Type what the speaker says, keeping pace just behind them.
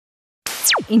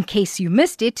in case you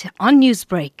missed it on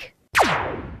Newsbreak.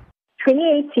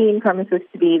 2018 promises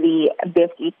to be the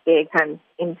best Easter egg hunt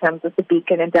in terms of the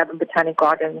Beacon and Durban Botanic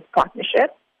Gardens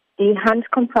partnership. The hunt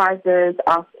comprises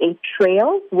of a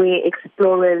trail where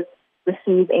explorers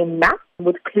receive a map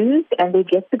with clues, and they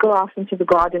get to go off into the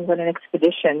gardens on an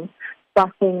expedition,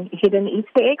 spotting hidden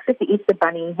Easter eggs that the Easter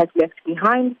Bunny has left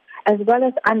behind, as well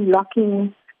as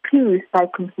unlocking clues by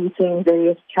completing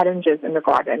various challenges in the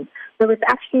garden. So it's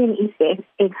actually an Easter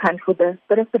egg hunt with a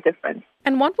bit of a difference.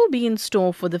 And what will be in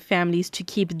store for the families to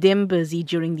keep them busy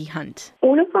during the hunt?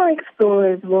 All of our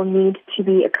explorers will need to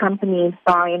be accompanied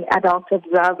by an adult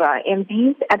observer, and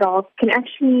these adults can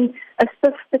actually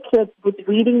assist the kids with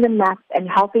reading the maps and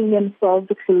helping them solve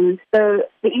the clues. So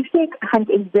the Easter egg hunt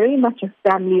is very much a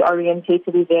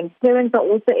family-orientated event. Parents are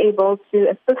also able to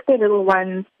assist their little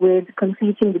ones with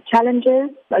completing the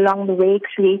challenges, along the way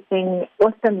creating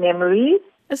awesome memories.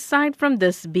 Aside from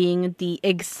this being the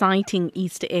exciting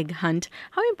Easter egg hunt,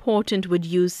 how important would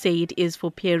you say it is for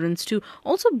parents to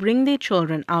also bring their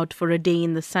children out for a day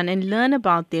in the sun and learn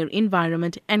about their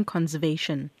environment and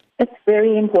conservation? It's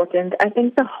very important. I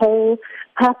think the whole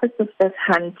purpose of this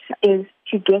hunt is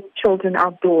to get children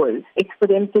outdoors. It's for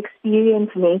them to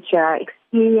experience nature,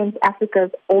 experience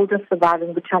Africa's oldest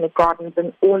surviving botanic gardens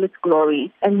in all its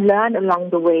glory, and learn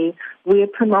along the way. We're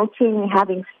promoting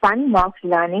having fun whilst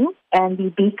learning, and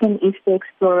the Beacon Easter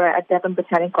Explorer at Durban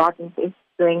Botanic Gardens is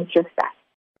doing just that.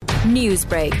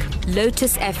 Newsbreak,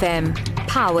 Lotus FM,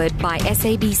 powered by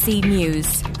SABC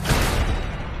News.